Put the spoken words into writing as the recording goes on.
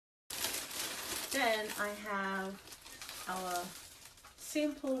Then I have our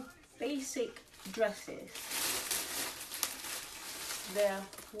simple basic dresses. They're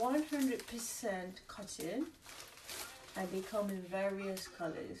 100% cotton and they come in various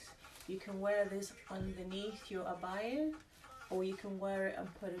colors. You can wear this underneath your abaya, or you can wear it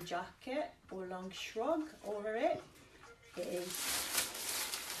and put a jacket or long shrug over it. It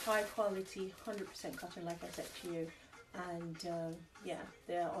is high quality, 100% cotton, like I said to you, and yeah,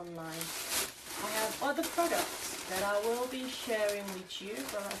 they're online. I have other products that I will be sharing with you,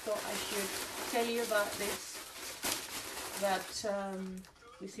 but I thought I should tell you about this that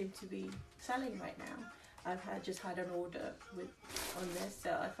we seem to be selling right now. I've just had an order on this,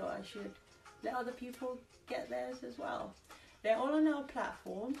 so I thought I should let other people get theirs as well. They're all on our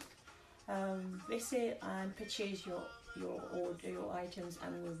platform. Visit and purchase your order, your items,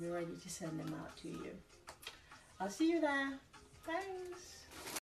 and we'll be ready to send them out to you. I'll see you there. Thanks.